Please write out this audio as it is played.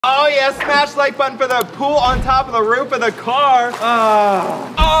Oh yeah, smash like button for the pool on top of the roof of the car.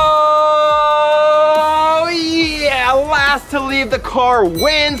 Oh yeah, last to leave the car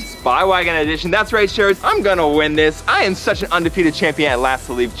wins. Spy Wagon edition, that's right, Sharers. I'm gonna win this. I am such an undefeated champion at last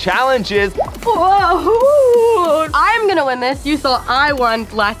to leave challenges. Whoa, I'm gonna win this. You saw I won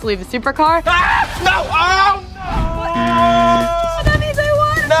last to leave the supercar. Ah, no, oh no! That means I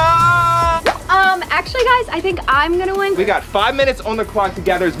won. No! Actually guys, I think I'm gonna win. We got 5 minutes on the clock to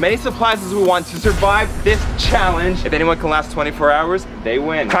gather as many supplies as we want to survive this challenge. If anyone can last 24 hours, they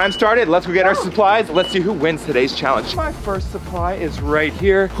win. Time started, let's go get our supplies. Let's see who wins today's challenge. My first supply is right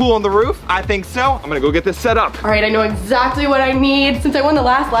here. Pool on the roof? I think so. I'm gonna go get this set up. All right, I know exactly what I need. Since I won the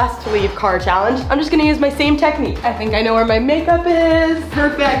last to leave car challenge, I'm just gonna use my same technique. I think I know where my makeup is.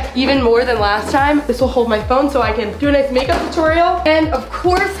 Perfect. Even more than last time, this will hold my phone so I can do a nice makeup tutorial. And of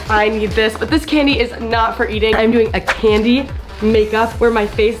course, I need this, but this candy is not for eating. I'm doing a candy makeup where my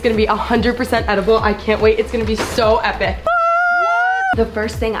face is gonna be 100% edible. I can't wait, it's gonna be so epic. The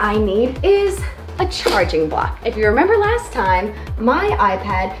first thing I need is a charging block. If you remember last time, my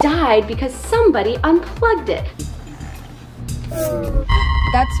iPad died because somebody unplugged it.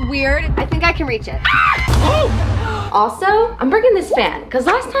 That's weird. I think I can reach it. Also, I'm bringing this fan because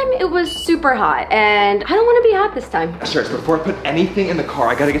last time it was super hot and I don't want to be hot this time. Sure, so before I put anything in the car,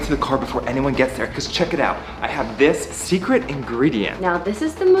 I gotta get to the car before anyone gets there, because check it out. I have this secret ingredient. Now this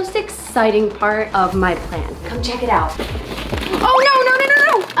is the most exciting part of my plan. Come check it out. Oh no.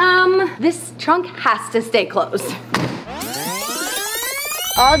 This trunk has to stay closed.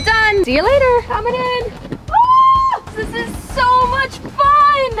 All done. See you later. Coming in. Ah, this is so much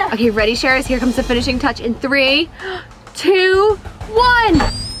fun. Okay, ready, Sharers? Here comes the finishing touch in 3, 2, 1.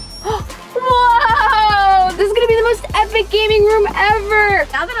 Whoa! This is gonna be the most epic gaming room ever.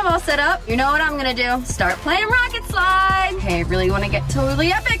 Now that I'm all set up, you know what I'm gonna do? Start playing Rocket Slide. Okay, I really wanna get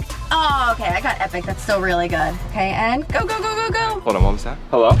totally epic. Oh, okay, I got epic. That's still really good. Okay, and go. Hold on, what was that?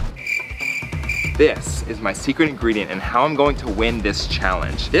 Hello? This is my secret ingredient and how I'm going to win this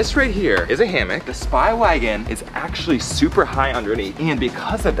challenge. This right here is a hammock. The Spy Wagon is actually super high underneath. And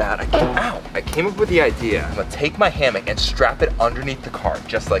because of that, I came up with the idea. I'm gonna take my hammock and strap it underneath the car,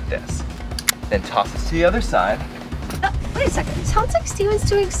 just like this. Then toss this to the other side. Wait a second, it sounds like Steven's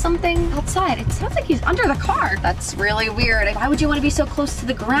doing something outside. It sounds like he's under the car. That's really weird. Why would you want to be so close to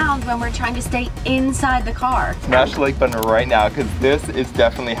the ground when we're trying to stay inside the car? Smash the like button right now, because this is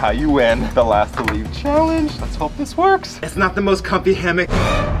definitely how you win the last to leave challenge. Let's hope this works. It's not the most comfy hammock.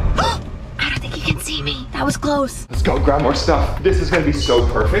 I don't think he can see me. That was close. Let's go grab more stuff. This is gonna be so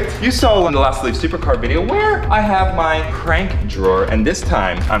perfect. You saw in the last leave supercar video where I have my prank drawer, and this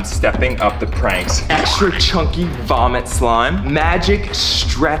time I'm stepping up the pranks. Extra chunky vomit slime, magic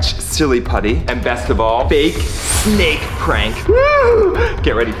stretch silly putty, and best of all, fake snake prank. Woo!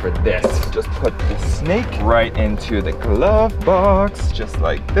 Get ready for this. Just put the snake right into the glove box, just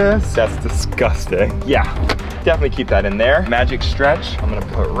like this. That's disgusting. Yeah. Definitely keep that in there. Magic stretch, I'm gonna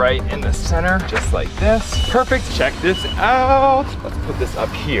put right in the center, just like this. Perfect, check this out. Let's put this up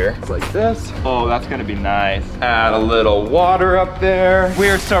here, like this. Oh, that's gonna be nice. Add a little water up there. We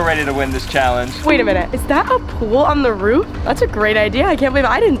are so ready to win this challenge. Wait a minute, is that a pool on the roof? That's a great idea. I can't believe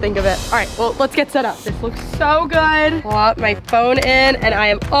I didn't think of it. All right, well, let's get set up. This looks so good. Plop my phone in and I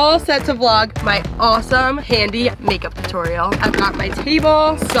am all set to vlog my awesome handy makeup tutorial. I've got my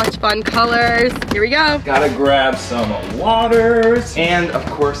table, such fun colors. Here we go. Gotta grab some waters and of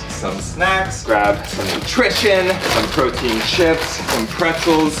course some snacks. Grab some nutrition, some protein chips, some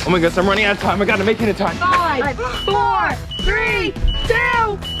pretzels. Oh my gosh, I'm running out of time. I gotta make it in time. 5, 4, 3, 2,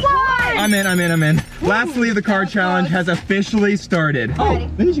 1. I'm in. Last leave the car challenge has officially started. Oh,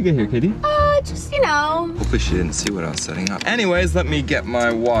 when did you get here, Kitty? Just, you know. Hopefully she didn't see what I was setting up. Anyways, let me get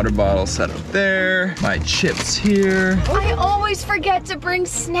my water bottle set up there. My chips here. I always forget to bring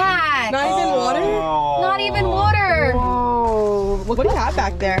snacks. Not even water? Not even water. Whoa. What do you have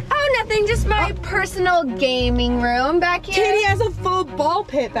back there? Oh, nothing. Just my personal gaming room back here. Kitty has a full ball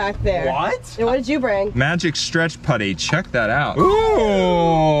pit back there. What? And what did you bring? Magic stretch putty. Check that out.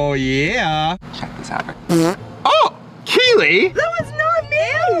 Ooh, yeah. Check this out. Oh, Keely! That was not me!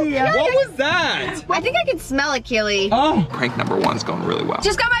 What was that? I think I can smell it, Keely. Oh, prank number 1's going really well.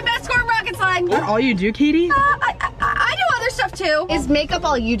 Just got my best score in Rocket Slide. Is that all you do, Katie? I do other stuff too. Is makeup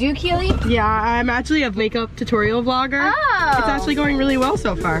all you do, Keely? Yeah, I'm actually a makeup tutorial vlogger. Oh. It's actually going really well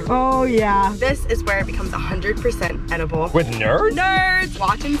so far. Oh yeah. This is where it becomes 100% edible. With nerds? Nerds!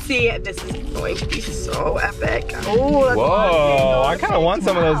 Watch and see. This is going to be so epic. Oh, that's whoa, I kind of want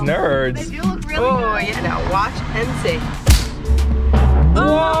some of those nerds. They do look really good. Oh yeah, now watch and see.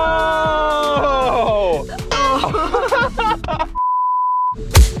 Whoa! Oh.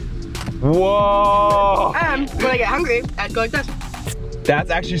 Whoa. And when I get hungry, I'd go like this. That's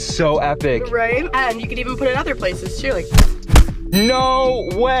actually so epic. Right? And you could even put it other places too, like. No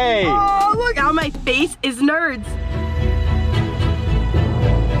way. Oh, look how my face is nerds.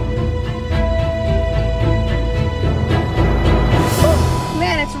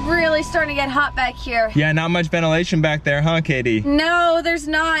 Man, it's really starting to get hot back here. Yeah, not much ventilation back there, huh, Katie? No, there's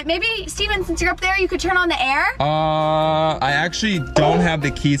not. Maybe, Steven, since you're up there, you could turn on the air? I actually don't have the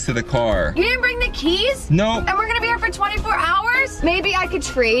keys to the car. You didn't bring the keys? Nope. And we're gonna be here for 24 hours? Maybe I could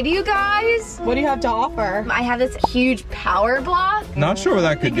trade you guys? What do you have to offer? I have this huge power block. Not sure what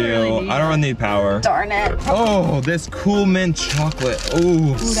that could do. really I don't really need power. Darn it. Oh, this cool mint chocolate.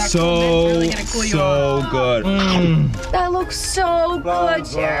 Oh, so, really gonna cool you so good. That looks so good,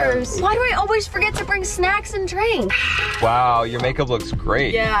 Cheers. Why do I always forget to bring snacks and drinks? Wow, your makeup looks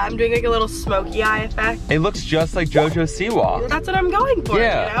great. Yeah, I'm doing like a little smoky eye effect. It looks just like JoJo Siwa. That's what I'm going for,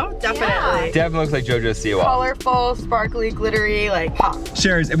 Yeah. you know? Definitely. Definitely looks like JoJo Siwa. Colorful, sparkly, glittery, like pop.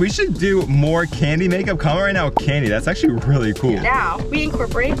 Sharers, if we should do more candy makeup, comment right now with candy. That's actually really cool. Now, we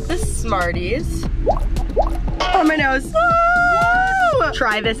incorporate the Smarties on my nose. Woo!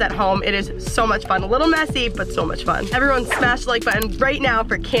 Try this at home. It is so much fun. A little messy, but so much fun. Everyone smash the like button right now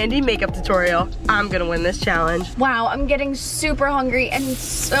for candy makeup tutorial. I'm gonna win this challenge. Wow, I'm getting super hungry and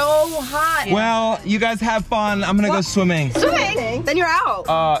so hot. Well, you guys have fun. I'm gonna go swimming. Swimming? Then you're out.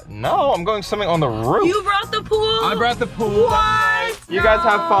 No, I'm going swimming on the roof. You brought the pool? I brought the pool. What? You guys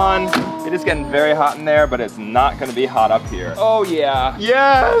have fun. It is getting very hot in there, but it's not gonna be hot up here. Oh yeah.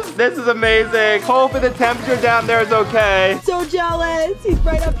 Yes, this is amazing. Hopefully the temperature down there is okay. So jealous. He's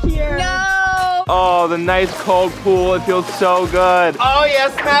right up here. No! Oh, the nice cold pool. It feels so good. Oh yeah,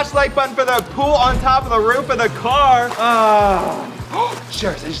 smash the like button for the pool on top of the roof of the car. Oh,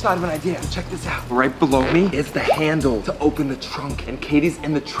 Sharers, I just thought of an idea. Check this out. Right below me is the handle to open the trunk. And Katie's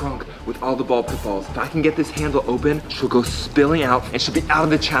in the trunk with all the ball pit balls. If I can get this handle open, she'll go spilling out and she'll be out of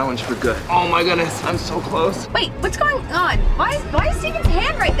the challenge for good. Oh my goodness, I'm so close. Wait, what's going on? Why is Steven's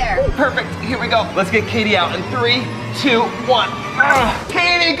hand right there? Perfect, here we go. Let's get Katie out in 3, 2, 1.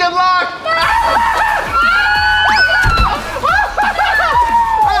 Katie, good luck!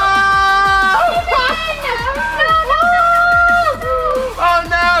 Oh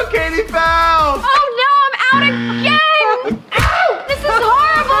no, Katie fell! Oh no, I'm out again! Ow! This is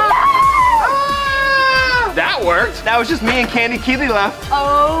horrible! That worked. That was just me and Candy Keely left.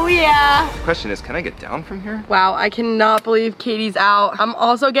 Oh yeah. Question is, can I get down from here? Wow, I cannot believe Katie's out. I'm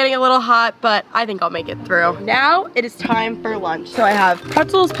also getting a little hot, but I think I'll make it through. Now it is time for lunch. So I have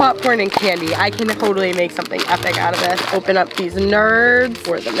pretzels, popcorn, and candy. I can totally make something epic out of this. Open up these nerds,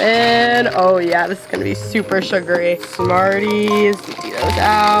 pour them in. Oh yeah, this is gonna be super sugary. Smarties, empty those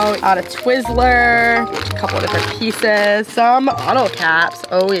out. Add a Twizzler, a couple of different pieces. Some bottle caps,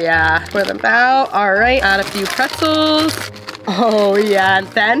 oh yeah. Pour them out, all right. Add a few pretzels. Oh yeah, and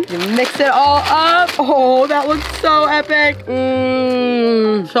then you mix it all up. Oh, that looks so epic.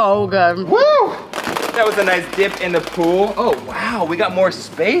 Mmm, so good. Woo! That was a nice dip in the pool. Oh wow, we got more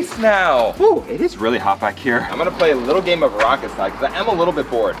space now. Woo, it is really hot back here. I'm gonna play a little game of rocket slide because I am a little bit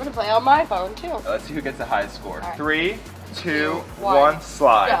bored. I'm gonna play on my phone too. Let's see who gets the highest score. Right. 3, 2, 1, 1,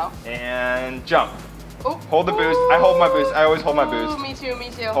 slide. go. And jump. Ooh. Hold the boost. I hold my boost. I always hold my boost. Ooh, me too, me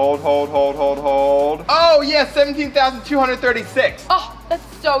too. Hold, hold, hold, hold, hold. Oh yeah, 17,236. Oh, that's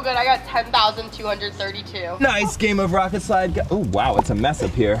so good. I got 10,232. Nice game of rocket slide. Oh wow, it's a mess up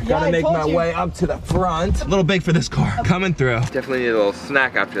here. Gotta I make told my you. way up to the front. A little big for this car. Coming through. Definitely need a little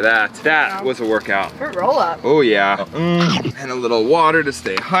snack after that. That was a workout. For roll up. Oh yeah. And a little water to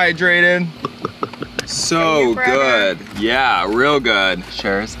stay hydrated. So good. Yeah, real good.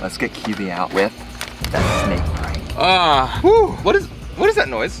 Sharers, let's get Keely out with that snake prank. What is that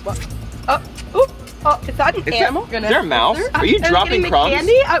noise? Oh, is that an animal? Is there a mouse? Are you I was dropping getting the crumbs?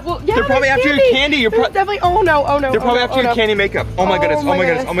 Candy? Well, yeah, They're probably there's after your candy. You're There's definitely, oh no, oh no. They're probably after your no. candy makeup. Oh my goodness, oh my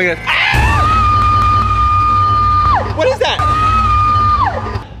goodness, oh my goodness. What is that?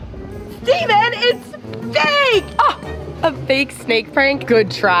 Steven, it's fake! Oh, a fake snake prank?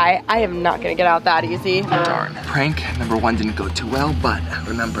 Good try. I am not gonna get out that easy. Darn. Prank number 1 didn't go too well, but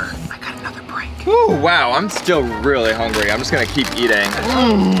remember, I got another prank. Ooh, wow, I'm still really hungry. I'm just gonna keep eating.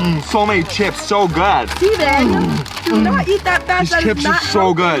 So many chips, so good. Steven, do not eat that fast. These That is chips are not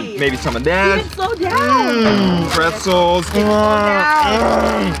so healthy. good. Maybe some of that. Steven, slow down. Pretzels.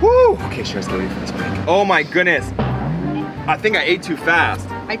 down. Woo. Okay, Sharers, get ready for this prank. Oh my goodness. I think I ate too fast.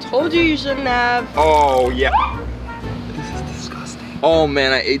 I told you shouldn't have. Oh, yeah. This is disgusting. Oh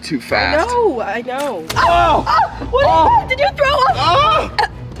man, I ate too fast. I know. Oh! What is that? Did you throw up? Oh!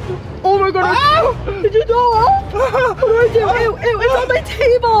 Oh my goodness. Did you throw up? What do I do? Ew, it's on my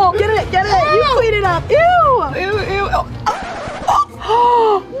table. Get it. Get it. You clean it up. Ew. Ew, ew.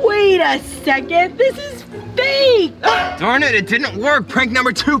 Oh. Wait a second. This is fake. Darn it, it didn't work. Prank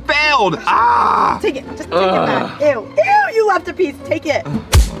number 2 failed. Ah. Take it. Just take it back. Ew. Ew, you left a piece. Take it.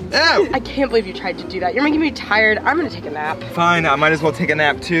 Ew. I can't believe you tried to do that. You're making me tired. I'm gonna take a nap. Fine, I might as well take a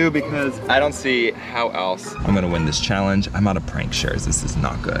nap too because I don't see how else I'm gonna win this challenge. I'm out of prank shares. This is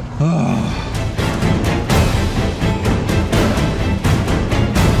not good.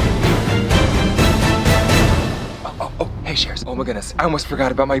 Hey shares, oh my goodness, I almost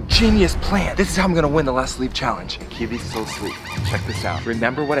forgot about my genius plan. This is how I'm gonna win the last sleep challenge. Kiwi's so sweet. Check this out.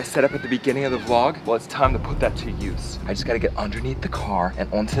 Remember what I set up at the beginning of the vlog? Well, it's time to put that to use. I just gotta get underneath the car and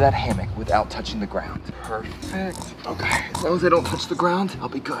onto that hammock without touching the ground. Perfect. Okay, as long as I don't touch the ground, I'll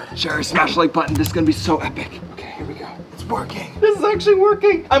be good. Sherry, smash the like button. This is gonna be so epic. Okay, here we go. It's working. This is actually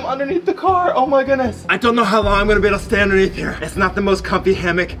working. I'm underneath the car. Oh my goodness. I don't know how long I'm gonna be able to stay underneath here. It's not the most comfy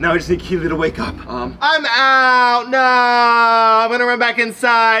hammock. Now I just need Kiwi to wake up. I'm out. No. I'm gonna run back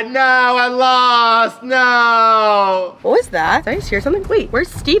inside. No, I lost. No. What was that? Did I just hear something? Wait, where's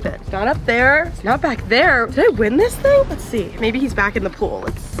Steven? It's not up there. It's not back there. Did I win this thing? Let's see. Maybe he's back in the pool.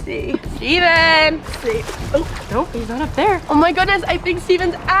 Let's see. Steven! Let's see. Oh, nope, he's not up there. Oh my goodness, I think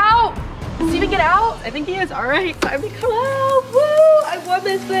Steven's out. Did Steven get out? I think he is. All right, time to come out. Woo! I won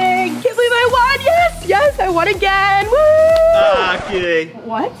this thing. Can't believe I won. Yes, yes, I won again. Woo! Kiwi.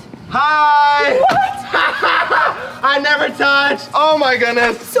 What? Hi! What? I never touched! Oh my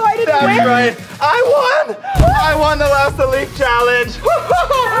goodness! So I didn't win? That's right! I won! I won the last Elite Challenge!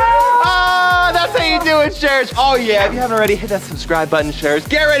 That's how you do it, shares! Oh yeah, if you haven't already, hit that subscribe button, shares.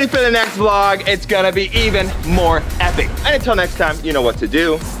 Get ready for the next vlog. It's gonna be even more epic. And until next time, you know what to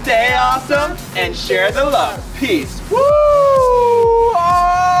do. Stay awesome and share the love. Peace. Woo!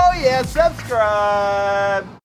 Oh yeah, subscribe!